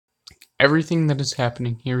Everything that is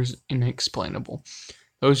happening here is inexplainable.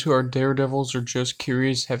 Those who are daredevils are just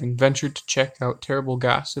curious, having ventured to check out terrible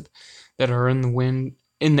gossip that are in the wind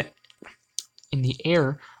in the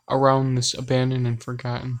air around this abandoned and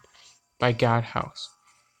forgotten by God house.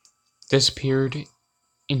 Disappeared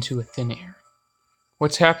into a thin air.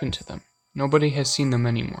 What's happened to them? Nobody has seen them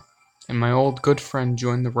anymore, and my old good friend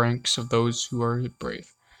joined the ranks of those who are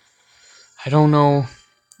brave. I don't know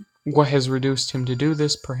what has reduced him to do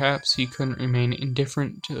this. Perhaps he couldn't remain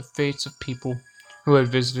indifferent to the fates of people who had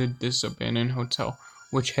visited this abandoned hotel,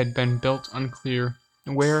 which had been built unclear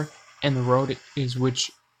where, and the road is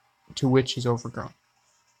which is overgrown.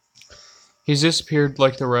 He's disappeared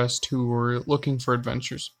like the rest who were looking for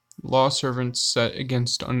adventures. Law servants set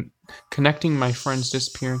against connecting my friend's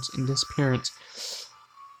disappearance and disappearance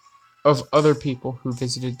of other people who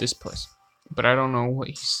visited this place. But I don't know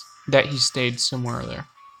that he stayed somewhere there.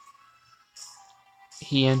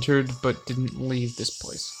 He entered but didn't leave this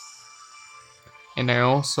place. And I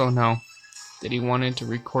also know that he wanted to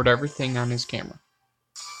record everything on his camera,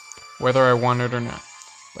 whether I want it or not.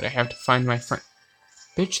 But I have to find my friend.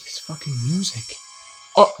 Bitch, this fucking music.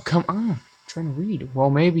 Oh, come on. I'm trying to read. Well,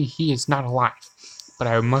 maybe he is not alive. But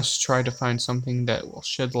I must try to find something that will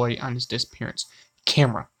shed light on his disappearance.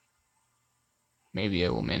 Camera. Maybe I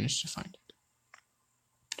will manage to find it.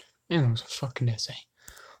 Man, that was a fucking essay.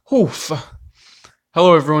 Oof.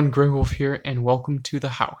 Hello everyone, Grey Wolf here, and welcome to The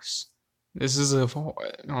House. This is oh,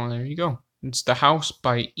 there you go. It's The House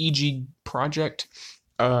by EG Project.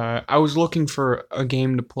 I was looking for a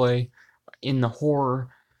game to play in the horror,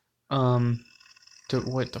 what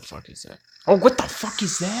the fuck is that? Oh, what the fuck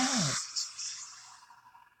is that?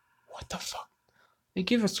 What the fuck? They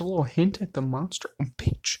give us a little hint at the monster. Oh,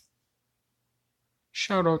 bitch.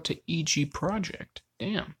 Shout out to EG Project.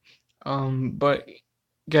 Damn. But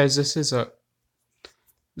guys, this is a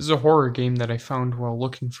horror game that I found while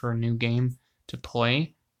looking for a new game to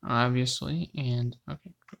play, obviously, and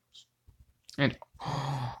okay, and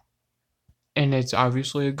and it's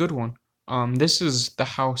obviously a good one. This is The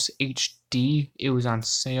House HD. It was on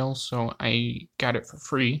sale, so I got it for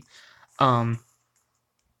free. We're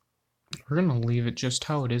gonna leave it just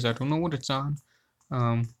how it is. I don't know what it's on.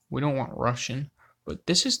 We don't want Russian, but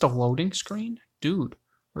this is the loading screen, dude.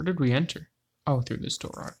 Where did we enter? Oh, through this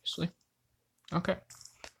door, obviously. Okay.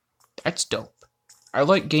 That's dope. I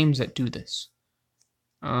like games that do this.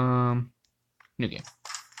 New game.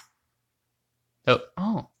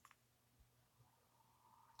 Oh.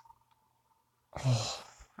 Oh,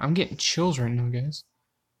 I'm getting chills right now, guys.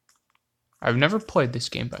 I've never played this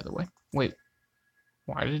game, by the way. Wait,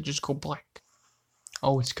 why did it just go black?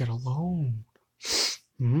 Oh, it's got a load.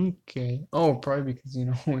 Okay. Oh, probably because,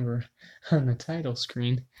 we were on the title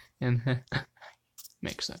screen, and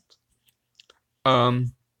makes sense.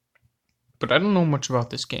 But I don't know much about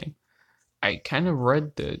this game. I kind of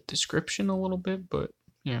read the description a little bit, but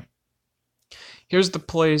yeah. Here's the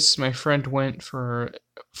place my friend went for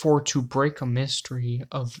to break a mystery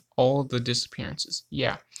of all the disappearances.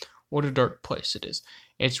 Yeah, what a dark place it is.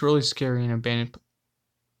 It's really scary and abandoned.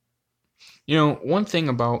 One thing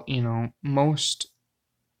about, most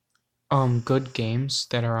good games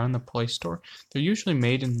that are on the Play Store, they're usually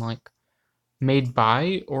made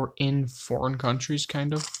by or in foreign countries,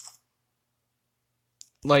 kind of.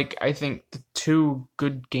 Like, I think the two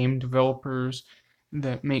good game developers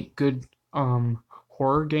that make good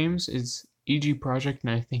horror games is EG Project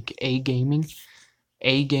and I think A Games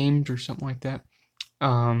or something like that.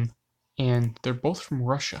 And they're both from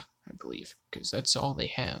Russia, I believe, because that's all they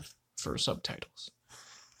have for subtitles.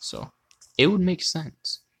 So it would make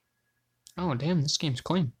sense. Oh damn, this game's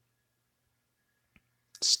clean.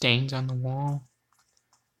 Stains on the wall.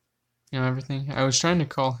 Everything. I was trying to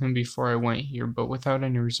call him before I went here, but without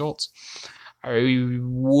any results. I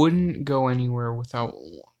wouldn't go anywhere without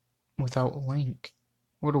Link.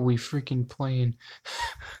 What are we freaking playing?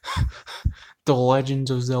 The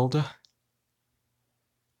Legends of Zelda?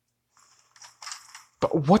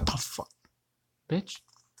 But what the fuck? Bitch?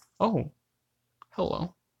 Oh.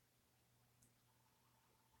 Hello.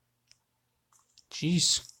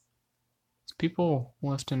 Jeez. Is people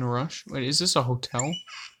left in a rush? Wait, is this a hotel?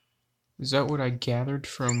 Is that what I gathered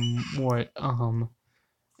from what,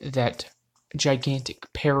 that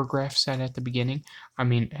gigantic paragraph said at the beginning? I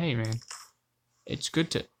mean, hey man. It's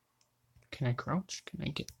good to... Can I crouch? Can I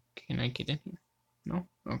get in here? No?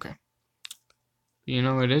 Okay.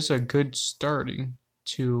 It is a good starting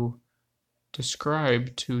to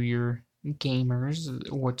describe to your gamers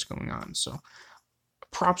what's going on. So,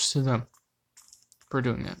 props to them for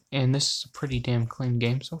doing that. And this is a pretty damn clean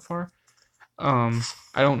game so far. I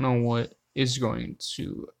don't know what is going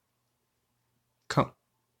to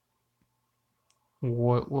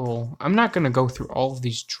what will... I'm not going to go through all of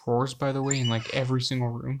these drawers, by the way, in like every single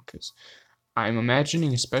room, because I'm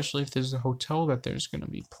imagining, especially if this is a hotel, that there's going to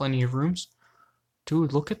be plenty of rooms.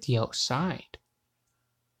 Dude, look at the outside.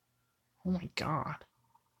 Oh my god.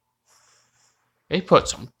 They put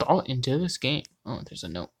some thought into this game. Oh, there's a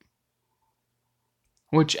note.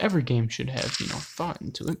 Which every game should have, thought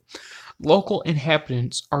into it. Local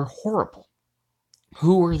inhabitants are horrible.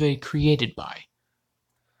 Who were they created by?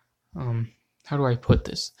 How do I put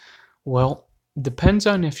this? Well, depends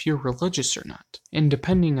on if you're religious or not. And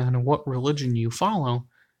depending on what religion you follow,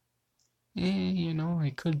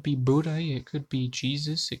 it could be Buddha, it could be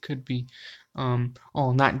Jesus, it could be,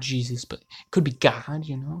 not Jesus, but it could be God,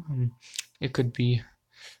 it could be,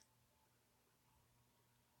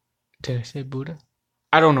 did I say Buddha?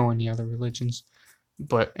 I don't know any other religions,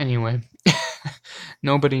 but anyway,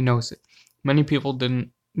 nobody knows it. Many people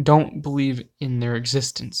don't believe in their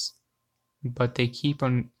existence, but they keep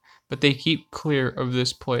clear of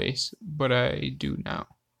this place. But I do now.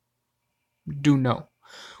 Do know.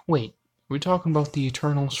 Wait, are we talking about the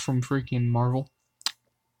Eternals from freaking Marvel?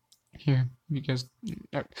 Here, you guys,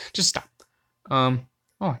 just stop. Oh,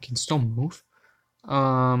 I can still move.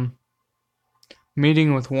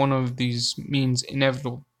 Meeting with one of these means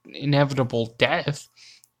inevitable death.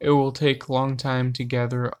 It will take a long time to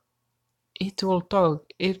gather. It will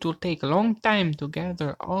take a long time to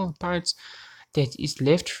gather all parts that is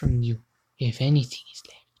left from you, if anything is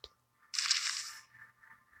left.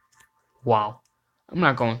 Wow. I'm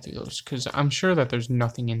not going through those because I'm sure that there's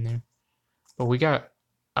nothing in there. But we got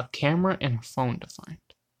a camera and a phone to find.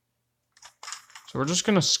 So we're just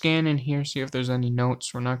gonna scan in here, see if there's any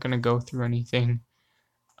notes. We're not gonna go through anything.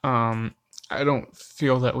 I don't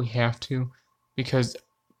feel that we have to, because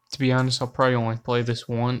to be honest, I'll probably only play this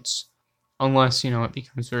once, unless it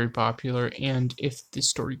becomes very popular, and if the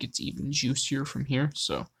story gets even juicier from here.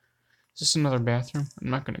 So, is this another bathroom? I'm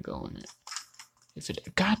not gonna go in it.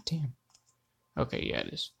 Goddamn. Okay, yeah,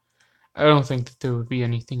 it is. I don't think that there would be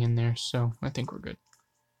anything in there, so I think we're good.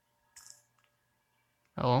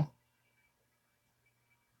 Hello?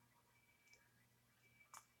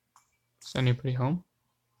 Is anybody home?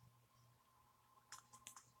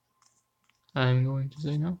 I'm going to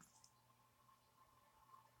say no.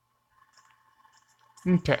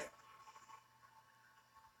 Okay.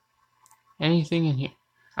 Anything in here?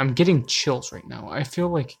 I'm getting chills right now. I feel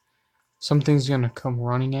like something's gonna come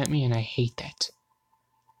running at me, and I hate that.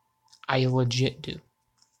 I legit do.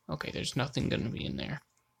 Okay, there's nothing gonna be in there.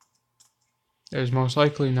 There's most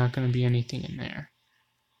likely not gonna be anything in there.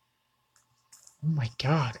 Oh my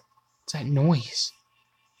god. What's that noise?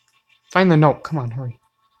 Find the note. Come on, hurry.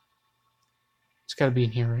 It's gotta be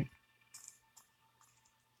in here, right?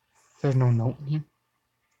 There's no note in here.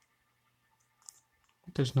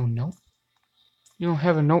 There's no note? You don't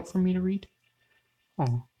have a note for me to read?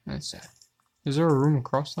 Oh, that's sad. Is there a room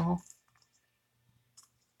across the hall?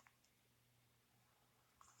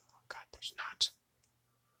 Oh god, there's not.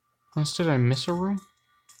 Unless did I miss a room?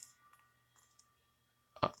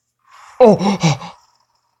 Oh!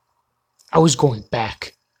 I was going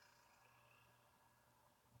back.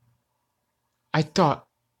 I thought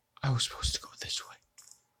I was supposed to go this way.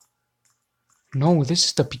 No, this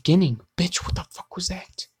is the beginning. Bitch, what the fuck was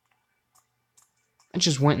that? I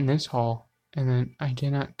just went in this hall, and then I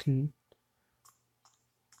did not Bitch,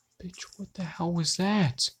 what the hell was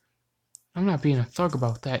that? I'm not being a thug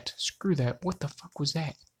about that. Screw that. What the fuck was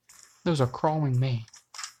that? That was a crawling man.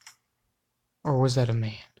 Or was that a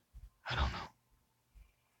man? I don't know.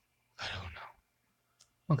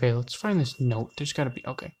 Okay, let's find this note. There's gotta be...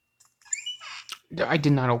 Okay. I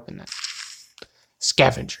did not open that.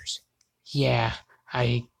 Scavengers. Yeah,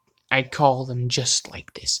 I call them just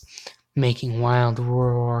like this. Making wild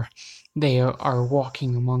roar. They are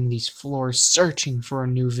walking among these floors, searching for a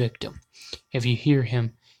new victim. If you hear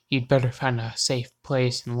him, you'd better find a safe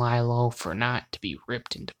place and lie low for not to be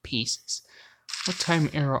ripped into pieces. What time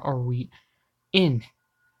era are we in?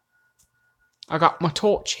 I got my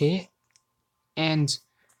torch here, and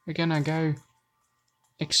we're gonna go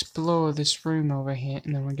explore this room over here,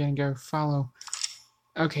 and then we're gonna go follow.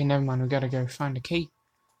 Okay, never mind. We gotta go find a key,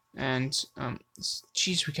 and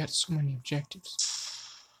jeez, we got so many objectives.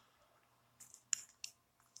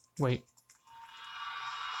 Wait,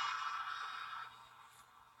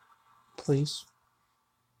 please,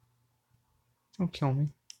 don't kill me.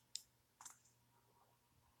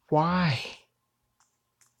 Why?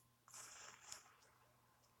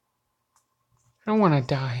 I don't want to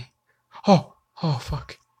die. Oh,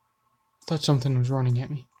 fuck. I thought something was running at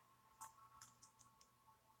me.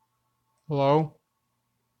 Hello?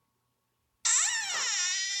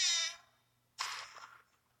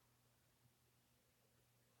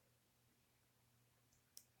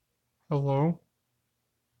 Hello?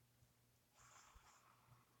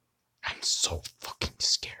 I'm so fucking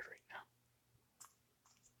scared right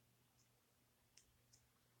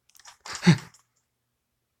now.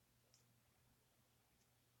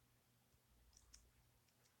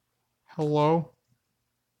 Hello?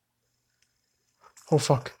 Oh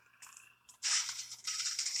fuck.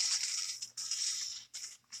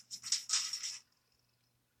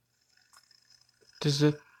 Does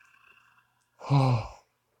it? Oh.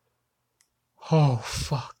 Oh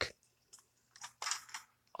fuck.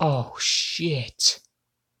 Oh shit.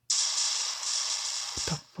 What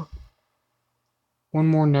the fuck? One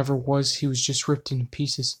more never was. He was just ripped into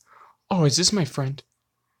pieces. Oh, is this my friend?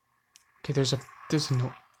 Okay, there's a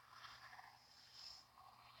note.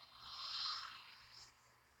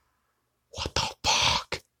 What the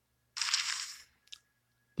fuck?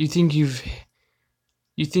 You think you've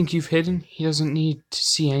hidden? He doesn't need to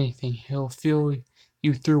see anything. He'll feel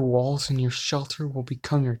you through walls, and your shelter will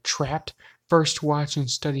become your trap. First watch and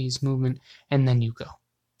study his movement, and then you go.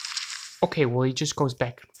 Okay, well he just goes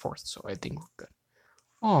back and forth, so I think we're good.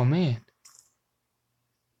 Oh man.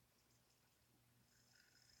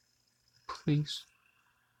 Please.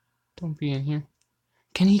 Don't be in here.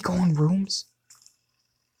 Can he go in rooms?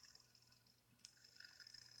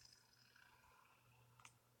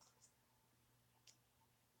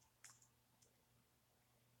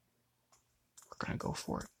 We're gonna go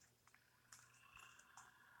for it.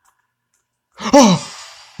 Oh!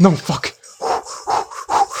 No, fuck!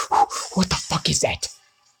 What the fuck is that?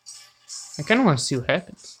 I kinda wanna see what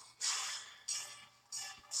happens.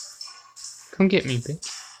 Come get me,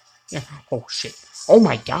 bitch. Yeah. Oh shit. Oh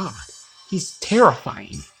my god. He's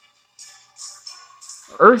terrifying.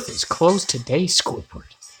 Earth is closed today,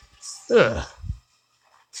 Squidward. Ugh.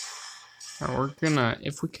 Now we're gonna,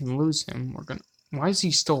 if we can lose him, we're gonna. Why is he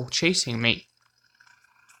still chasing me?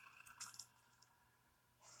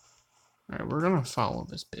 Alright, we're gonna follow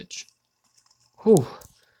this bitch. Whew.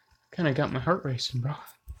 Kinda got my heart racing, bro.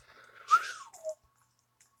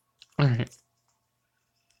 Alright.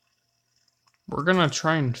 We're gonna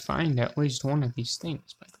try and find at least one of these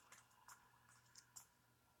things, by the way.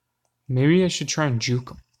 Maybe I should try and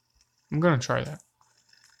juke him. I'm gonna try that.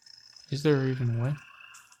 Is there even a way?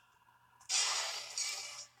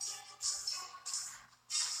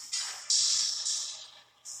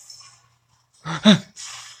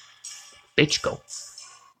 Bitch, go.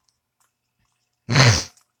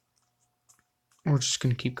 We're just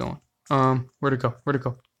gonna keep going. Where to go? Where to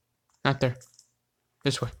go? Not there.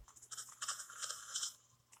 This way.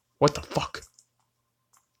 What the fuck?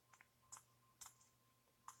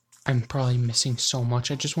 I'm probably missing so much.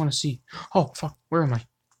 I just want to see. Oh, fuck. Where am I?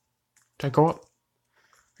 Did I go up?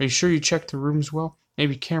 Are you sure you checked the rooms well?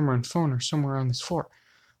 Maybe camera and phone are somewhere on this floor.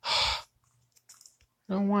 I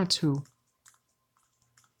don't want to.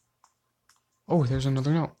 Oh, there's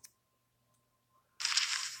another note.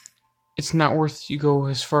 It's not worth you go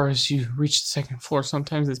as far as you reach the second floor.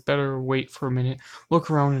 Sometimes it's better to wait for a minute, look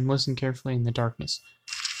around, and listen carefully in the darkness.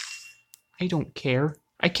 I don't care.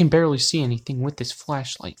 I can barely see anything with this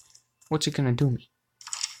flashlight. What's it gonna do me?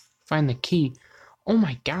 Find the key. Oh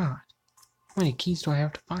my god. How many keys do I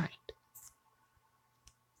have to find?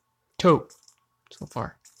 2. So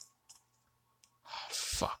far. Oh,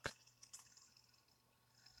 fuck.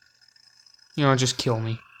 You know, just kill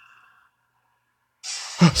me.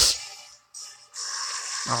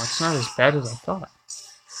 Oh, it's not as bad as I thought.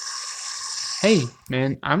 Hey,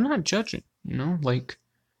 man, I'm not judging, you know? Like,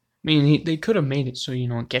 I mean, they could have made it so, you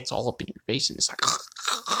know, it gets all up in your face and it's like...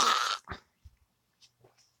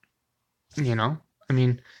 You know? I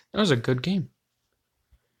mean, that was a good game.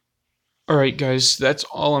 Alright, guys, that's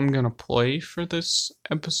all I'm gonna play for this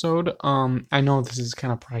episode. I know this is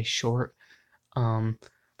kind of probably short.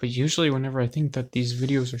 But usually whenever I think that these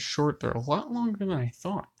videos are short, they're a lot longer than I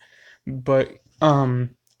thought. But,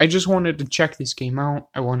 I just wanted to check this game out.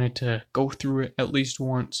 I wanted to go through it at least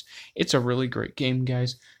once. It's a really great game,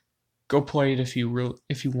 guys. Go play it if you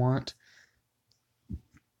want.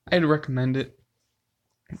 I'd recommend it.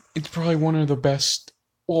 It's probably one of the best,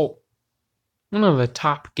 well, one of the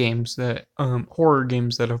top games that, horror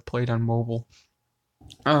games that I've played on mobile.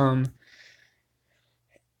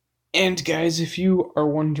 And guys, if you are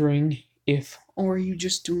wondering if, oh, are you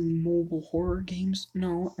just doing mobile horror games?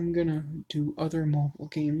 No, I'm gonna do other mobile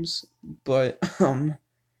games, but,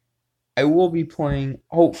 I will be playing,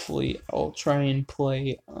 hopefully, I'll try and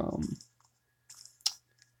play,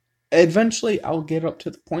 eventually I'll get up to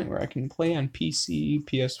the point where I can play on PC,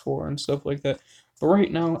 PS4, and stuff like that. But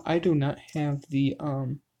right now, I do not have the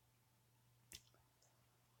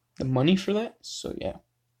money for that, so yeah,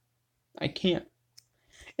 I can't.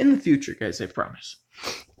 in the future, guys, I promise.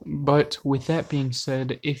 But with that being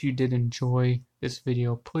said, if you did enjoy this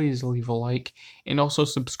video, please leave a like and also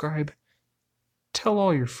subscribe. Tell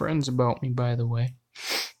all your friends about me, by the way.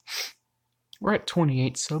 We're at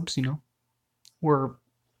 28 subs, you know. We're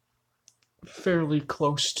fairly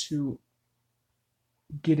close to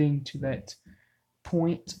getting to that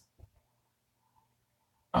point.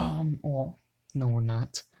 Well, no, we're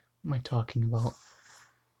not. What am I talking about?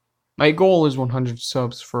 My goal is 100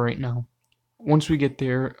 subs for right now. Once we get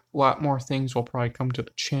there, a lot more things will probably come to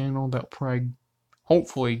the channel. That'll probably,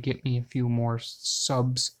 hopefully, get me a few more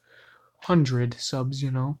subs. 100 subs,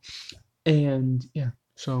 you know. And yeah,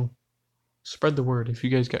 so spread the word. If you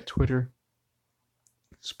guys got Twitter,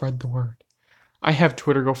 spread the word. I have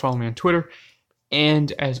Twitter. Go follow me on Twitter.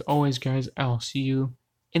 And as always, guys, I'll see you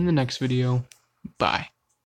in the next video. Bye.